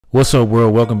What's up,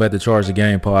 world? Welcome back to Charge the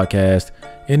Game podcast.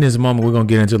 In this moment, we're going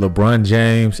to get into LeBron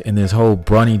James and this whole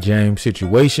Bronny James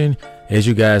situation. As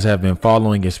you guys have been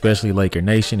following, especially Laker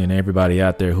Nation and everybody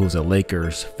out there who's a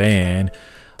Lakers fan,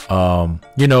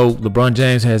 LeBron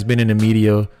James has been in the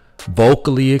media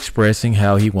vocally expressing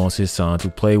how he wants his son to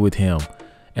play with him.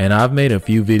 And I've made a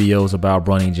few videos about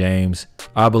Bronny James.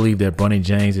 I believe that Bronny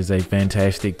James is a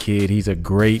fantastic kid. He's a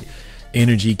great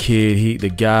energy kid. The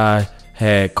guy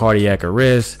had cardiac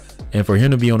arrest, and for him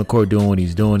to be on the court doing what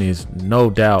he's doing is no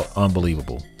doubt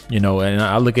unbelievable. And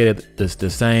I look at it the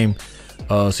same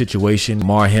situation,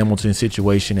 Mar Hamilton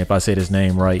situation, if I said his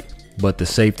name right, but the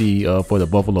safety for the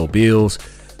Buffalo Bills,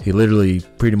 he literally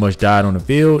pretty much died on the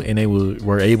field, and they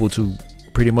were able to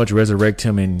pretty much resurrect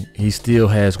him, and he still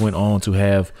has went on to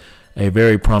have a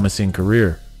very promising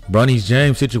career. Bronny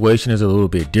James' situation is a little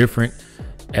bit different,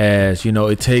 as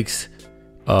it takes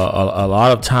a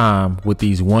lot of time with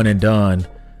these one and done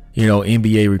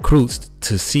NBA recruits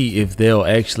to see if they'll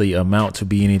actually amount to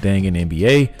be anything in the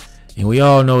NBA. And we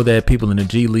all know that people in the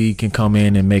G League can come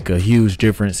in and make a huge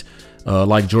difference,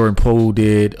 like Jordan Poole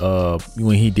did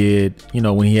when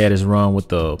he had his run with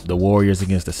the Warriors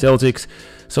against the Celtics.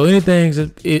 So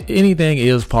anything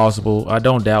is possible. I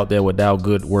don't doubt that without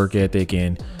good work ethic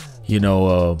and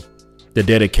the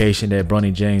dedication, that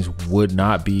Bronny James would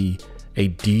not be a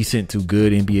decent to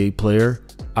good NBA player.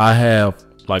 I have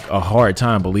a hard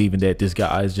time believing that this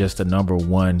guy is just a number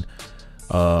one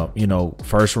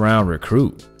first round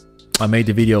recruit. I made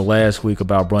the video last week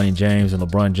about Bronny James, and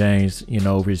LeBron James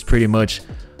is pretty much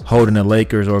holding the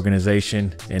Lakers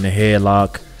organization in a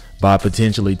headlock by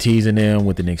potentially teasing them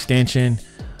with an extension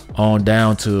on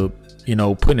down to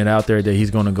putting it out there that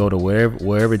he's going to go to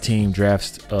wherever team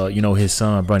drafts his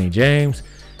son Bronny James.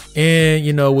 And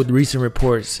with recent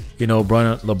reports,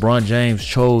 LeBron James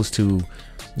chose to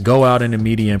go out in the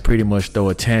media and pretty much throw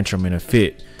a tantrum and a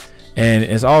fit. And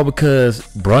it's all because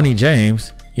Bronny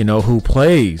James, who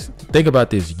plays, think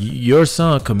about this, your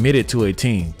son committed to a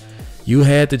team. You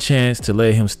had the chance to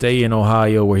let him stay in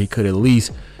Ohio, where he could at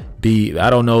least be, I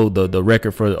don't know the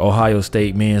record for Ohio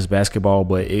State men's basketball,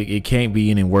 but it can't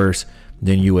be any worse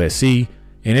than USC.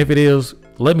 And if it is,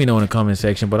 let me know in the comment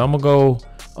section. But I'm gonna go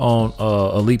on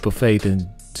a leap of faith and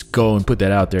go and put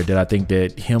that out there, that I think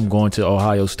that him going to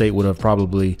Ohio State would have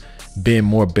probably been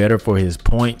more better for his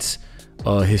points,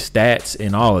 his stats,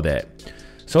 and all of that.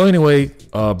 So anyway,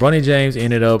 Bronny James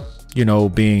ended up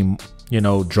being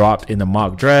dropped in the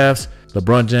mock drafts.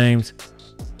 LeBron James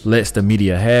lets the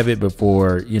media have it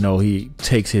before he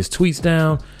takes his tweets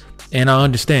down. And I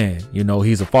understand,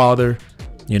 he's a father,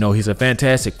 he's a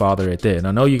fantastic father at that. And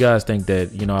I know you guys think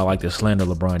that I like to slander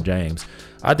LeBron James.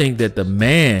 I think that the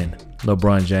man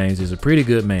LeBron James is a pretty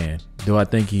good man. Do I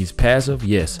think he's passive?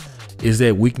 Yes. Is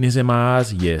there weakness in my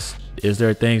eyes? Yes. Is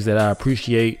there things that I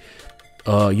appreciate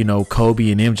Kobe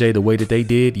and MJ the way that they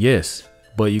did? Yes.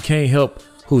 But you can't help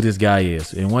who this guy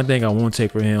is. And one thing I won't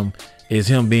take from him is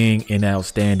him being an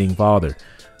outstanding father.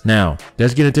 Now,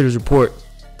 let's get into this report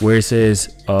where it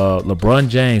says LeBron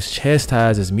James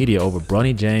chastises media over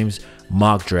Bronny James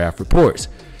mock draft reports.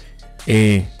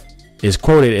 And it's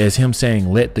quoted as him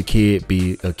saying, "Let the kid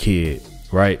be a kid,"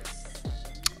 right?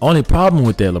 Only problem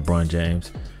with that, LeBron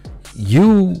James,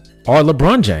 you are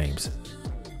LeBron James.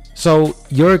 So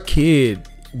your kid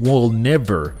will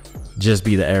never just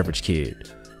be the average kid.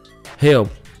 Hell,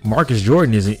 Marcus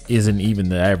Jordan isn't even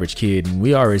the average kid, and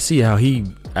we already see how he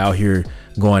out here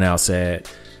going outside.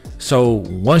 So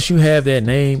once you have that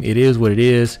name, it is what it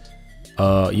is.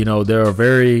 There are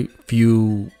very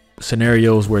few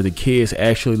scenarios where the kids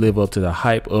actually live up to the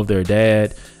hype of their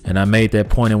dad, and I made that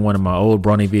point in one of my old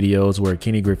Bronny videos where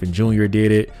Kenny Griffin Jr.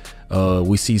 did it.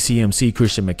 We see CMC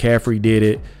Christian McCaffrey did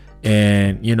it,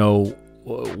 and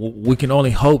we can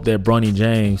only hope that Bronny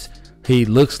James, he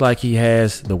looks like he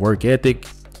has the work ethic,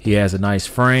 he has a nice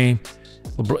frame.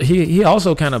 He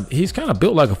also he's kind of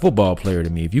built like a football player to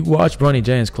me. If you watch Bronny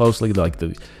James closely, like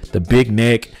the big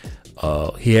neck,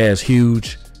 he has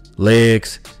huge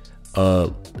legs.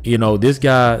 This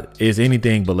guy is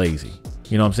anything but lazy.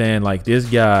 You know what I'm saying? Like, this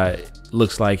guy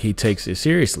looks like he takes it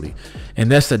seriously.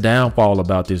 And that's the downfall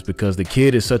about this, because the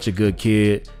kid is such a good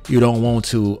kid. You don't want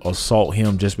to assault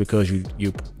him just because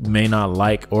you may not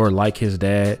like his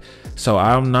dad. So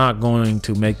I'm not going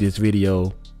to make this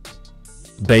video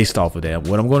based off of that.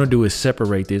 What I'm going to do is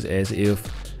separate this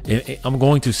I'm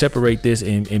going to separate this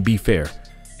and be fair.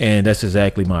 And that's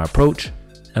exactly my approach.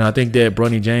 And I think that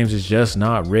Bronny James is just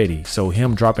not ready. So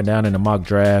him dropping down in the mock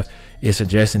draft is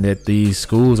suggesting that these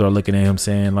schools are looking at him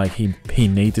saying like he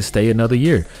needs to stay another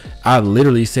year. I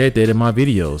literally said that in my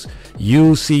videos.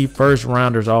 You see first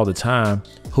rounders all the time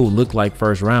who look like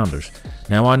first rounders.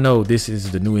 Now I know this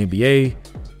is the new NBA,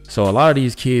 so a lot of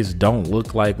these kids don't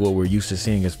look like what we're used to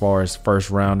seeing as far as first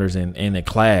rounders in a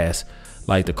class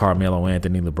like the Carmelo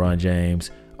Anthony, LeBron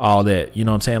James, all that. You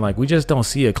know what I'm saying? Like, we just don't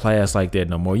see a class like that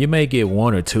no more. You may get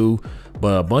 1 or 2,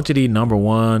 but a bunch of these number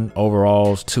 1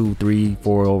 overalls, 2, 3,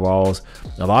 4 overalls,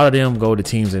 a lot of them go to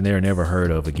teams that they're never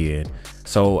heard of again.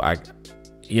 So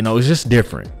it's just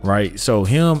different, right? So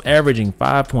him averaging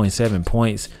 5.7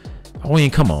 points, I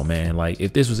mean, come on, man. Like,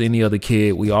 if this was any other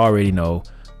kid, we already know.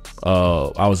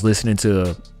 I was listening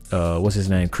to what's his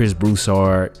name, Chris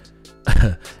Broussard,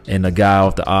 and the guy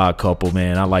off The Odd Couple,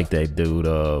 man. I like that dude.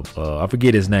 I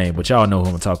forget his name, but y'all know who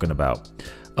I'm talking about.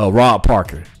 Rob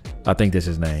Parker, I think that's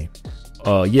his name.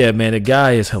 Yeah, man, the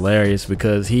guy is hilarious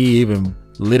because he even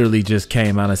literally just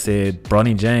came out and said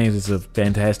Bronny James is a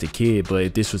fantastic kid, but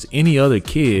if this was any other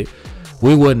kid,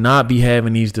 we would not be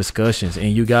having these discussions.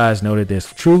 And you guys know that that's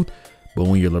the truth. But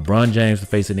when you're LeBron James, the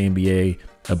face of the NBA,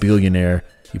 a billionaire,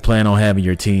 you plan on having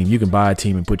your team, you can buy a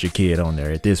team and put your kid on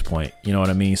there at this point. You know what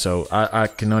I mean? So I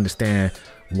can understand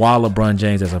why LeBron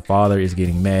James as a father is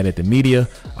getting mad at the media.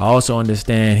 I also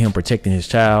understand him protecting his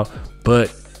child,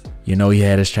 but he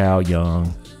had his child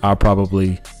young. I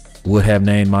probably would have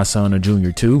named my son a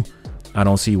junior too. I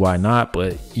don't see why not,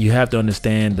 but you have to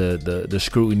understand the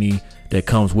scrutiny that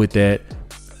comes with that.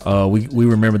 We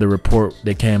remember the report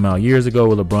that came out years ago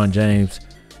where LeBron James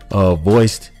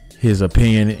voiced his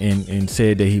opinion and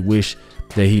said that he wished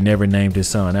that he never named his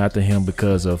son after him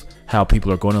because of how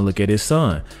people are going to look at his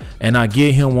son. And I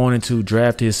get him wanting to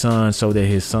draft his son so that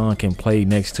his son can play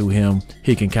next to him.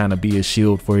 He can kind of be a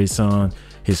shield for his son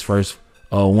his first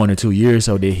 1 or 2 years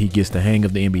so that he gets the hang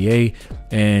of the NBA.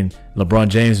 And LeBron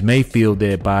James may feel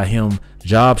that by him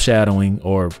job shadowing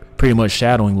or pretty much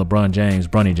shadowing LeBron James,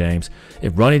 Bronny James,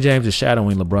 if Bronny James is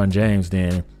shadowing LeBron James,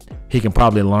 then he can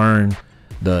probably learn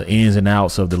the ins and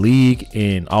outs of the league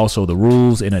and also the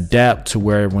rules and adapt to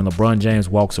where when LeBron James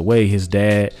walks away, his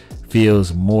dad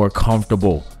feels more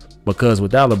comfortable. Because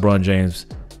without LeBron James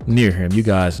near him, you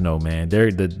guys know, man,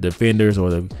 the defenders or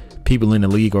the people in the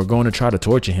league are going to try to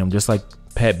torture him, just like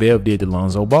Pat Bev did to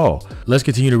Lonzo Ball. Let's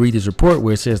continue to read this report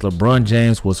where it says LeBron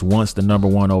James was once the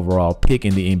 #1 overall pick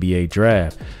in the NBA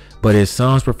draft, but his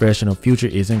son's professional future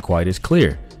isn't quite as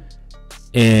clear.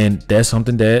 And that's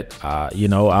something that,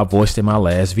 I voiced in my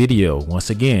last video. Once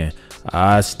again,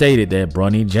 I stated that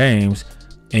Bronny James,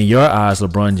 in your eyes,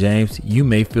 LeBron James, you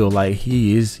may feel like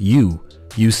he is you.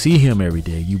 You see him every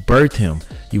day. You birthed him.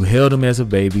 You held him as a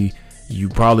baby. You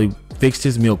probably fixed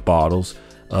his milk bottles.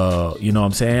 You know what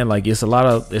I'm saying? Like, it's a lot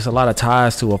of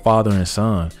ties to a father and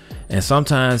son. And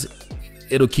sometimes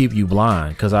it'll keep you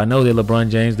blind, because I know that LeBron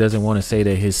James doesn't want to say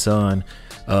that his son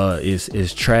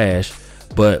is trash,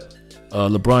 but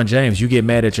LeBron James, you get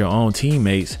mad at your own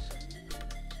teammates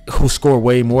who score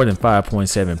way more than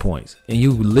 5.7 points. And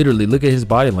you literally look at his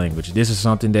body language. This is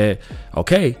something that,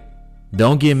 okay,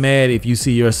 don't get mad if you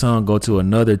see your son go to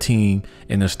another team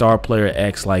and the star player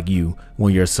acts like you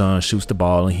when your son shoots the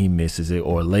ball and he misses it,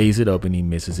 or lays it up and he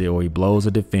misses it, or he blows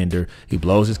a defender, he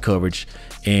blows his coverage,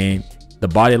 and the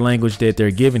body language that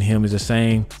they're giving him is the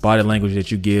same body language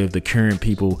that you give the current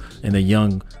people and the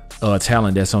young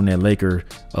talent that's on that Laker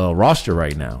roster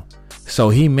right now. So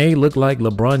he may look like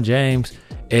LeBron James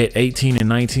at 18 and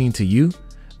 19 to you,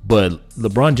 but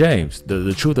LeBron James,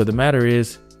 the truth of the matter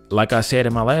is, like I said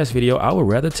in my last video, I would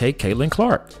rather take Caitlin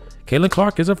Clark. Caitlin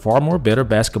Clark is a far more better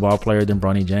basketball player than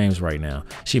Bronny James right now.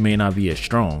 She may not be as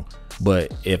strong,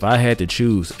 but if I had to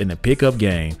choose in a pickup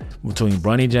game between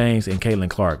Bronny James and Caitlin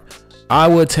Clark, I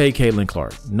would take Caitlin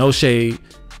Clark. No shade.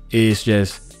 It's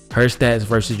just her stats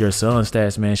versus your son's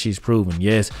stats, man. She's proven.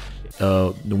 Yes,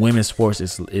 the women's sports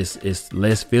is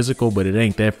less physical, but it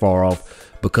ain't that far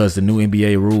off because the new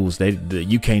NBA rules,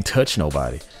 you can't touch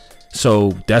nobody.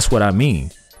 So that's what I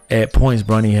mean. At points,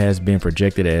 Bronny has been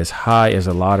projected as high as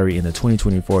a lottery in the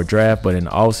 2024 draft, but an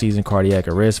all-season cardiac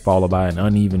arrest followed by an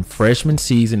uneven freshman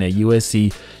season at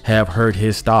USC have hurt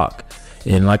his stock.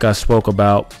 And like I spoke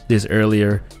about this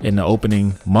earlier in the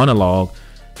opening monologue,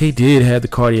 he did have the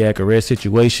cardiac arrest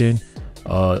situation.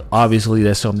 Obviously,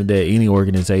 that's something that any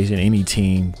organization, any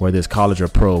team, whether it's college or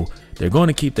pro, they're going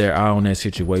to keep their eye on that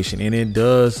situation. And it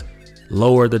does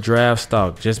lower the draft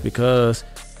stock just because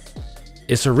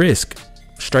it's a risk.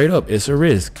 Straight up, it's a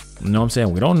risk. You know what I'm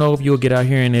saying? We don't know if you'll get out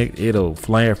here and it'll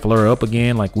flare up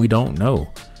again. Like, we don't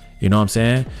know. You know what I'm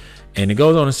saying? And it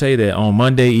goes on to say that on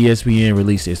Monday, ESPN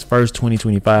released its first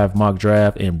 2025 mock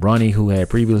draft, and Bronny, who had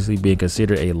previously been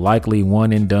considered a likely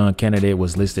one-and-done candidate,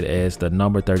 was listed as the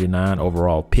number 39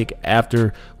 overall pick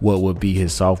after what would be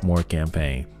his sophomore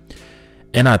campaign.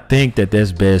 And I think that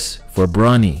that's best for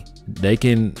Bronny. they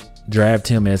can draft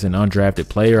him as an undrafted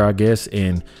player, I guess,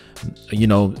 and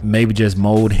maybe just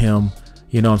mold him.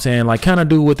 You know what I'm saying? Like kind of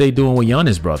do what they doing with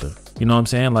Giannis' brother. You know what I'm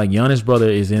saying? Like Giannis' brother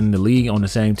is in the league on the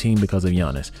same team because of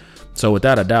Giannis. So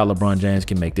without a doubt, LeBron James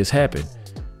can make this happen.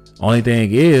 Only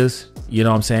thing is, you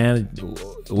know what I'm saying?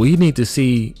 We need to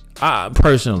see,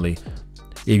 personally,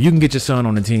 if you can get your son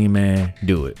on the team, man,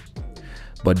 do it.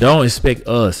 But don't expect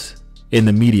us in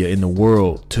the media, in the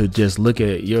world, to just look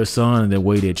at your son the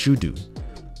way that you do.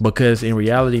 Because in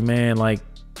reality, man, like,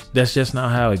 that's just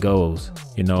not how it goes,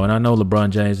 And I know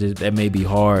LeBron James, that may be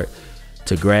hard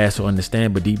to grasp or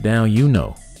understand, but deep down, you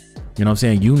know what I'm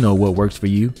saying? You know what works for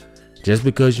you. Just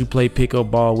because you play pickup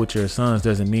ball with your sons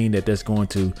doesn't mean that that's going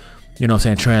to,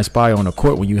 transpire on the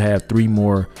court when you have 3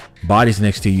 more bodies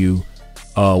next to you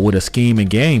with a scheme and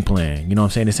game plan. You know what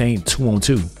I'm saying? This ain't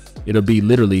 2-on-2. It'll be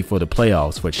literally for the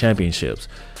playoffs, for championships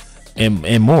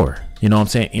and more, you know what I'm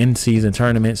saying? In season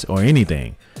tournaments or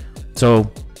anything.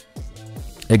 So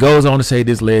it goes on to say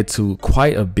this led to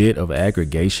quite a bit of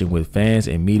aggregation with fans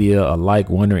and media alike,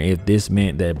 wondering if this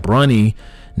meant that Bronny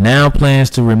now plans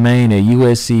to remain at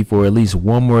USC for at least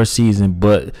 1 more season.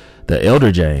 But the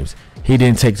elder James, he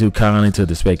didn't take too kindly to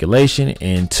the speculation.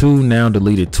 In 2 now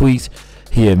deleted tweets,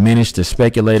 he admonished the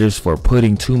speculators for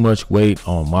putting too much weight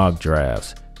on mock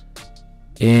drafts.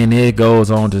 And it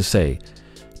goes on to say,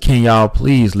 can y'all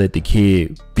please let the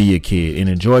kid be a kid and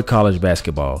enjoy college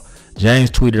basketball?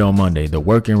 James tweeted on Monday, the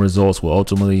working results will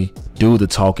ultimately do the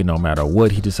talking no matter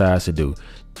what he decides to do.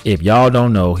 If y'all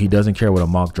don't know, he doesn't care what a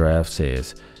mock draft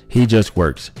says. He just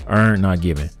works, earned, not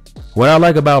given. What I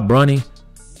like about Bronny,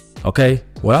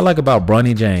 what I like about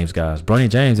Bronny James, guys, Bronny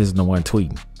James isn't the one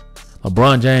tweeting.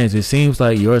 LeBron James, it seems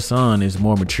like your son is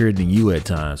more mature than you at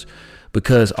times,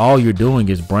 because all you're doing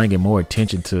is bringing more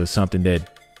attention to something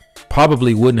that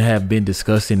probably wouldn't have been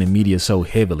discussed in the media so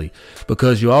heavily.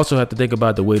 Because you also have to think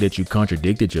about the way that you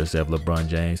contradicted yourself, LeBron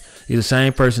James. You're the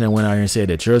same person that went out here and said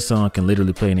that your son can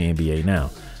literally play in the NBA now.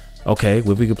 Okay,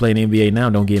 well, if we could play in the NBA now,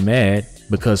 don't get mad,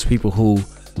 because people who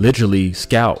literally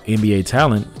scout NBA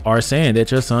talent are saying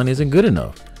that your son isn't good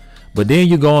enough. But then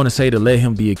you go on to say to let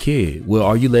him be a kid. Well,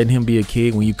 are you letting him be a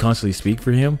kid when you constantly speak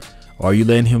for him? Or are you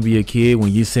letting him be a kid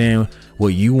when you're saying what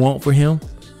you want for him?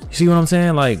 You see what I'm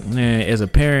saying? Like, man, as a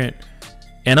parent,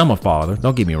 and I'm a father,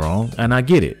 don't get me wrong, and I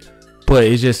get it. But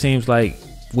it just seems like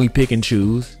we pick and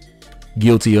choose,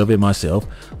 guilty of it myself.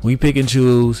 We pick and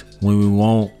choose when we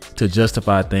want to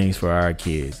justify things for our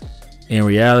kids. In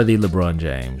reality, LeBron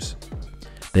James,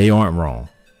 they aren't wrong.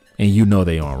 And you know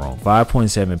they aren't wrong.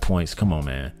 5.7 points. Come on,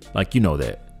 man. Like, you know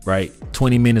that, right?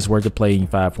 20 minutes worth of playing,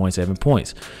 5.7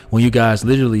 points. When you guys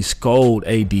literally scold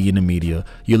AD in the media,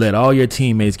 you let all your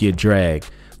teammates get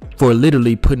dragged for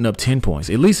literally putting up 10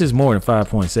 points. At least it's more than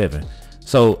 5.7.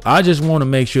 So I just want to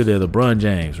make sure that LeBron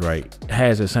James, right,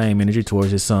 has the same energy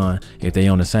towards his son if they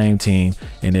on the same team.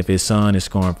 And if his son is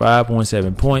scoring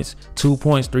 5.7 points, 2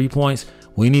 points, 3 points,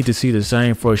 we need to see the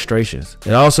same frustrations.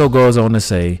 It also goes on to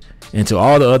say, and to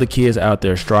all the other kids out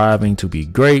there striving to be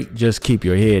great, just keep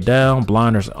your head down,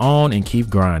 blinders on, and keep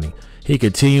grinding. He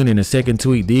continued in the second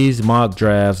tweet, these mock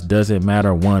drafts doesn't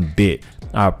matter one bit.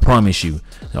 I promise you,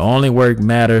 the only work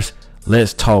matters.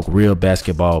 Let's talk real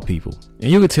basketball, people. And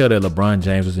you could tell that LeBron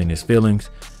James was in his feelings,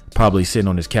 probably sitting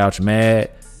on his couch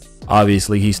mad.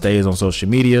 Obviously, he stays on social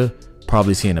media,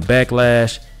 probably seeing a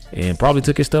backlash, and probably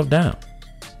took his stuff down.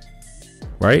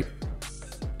 Right?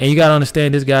 And you got to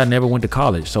understand, this guy never went to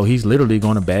college. So he's literally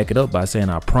going to back it up by saying,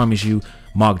 I promise you,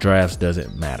 mock drafts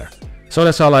doesn't matter. So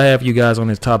that's all I have for you guys on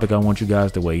this topic. I want you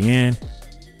guys to weigh in.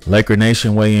 Laker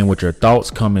Nation, weigh in with your thoughts,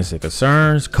 comments, and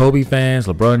concerns. Kobe fans,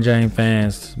 LeBron James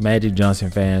fans, Magic Johnson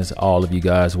fans, all of you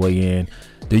guys weigh in.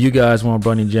 Do you guys want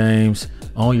Bronny James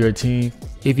on your team?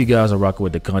 If you guys are rocking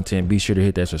with the content, be sure to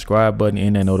hit that subscribe button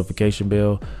and that notification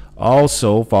bell.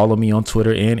 Also, follow me on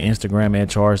Twitter and Instagram at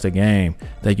Charge the Game.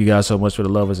 Thank you guys so much for the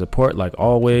love and support. Like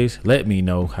always, let me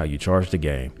know how you charge the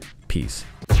game. Peace.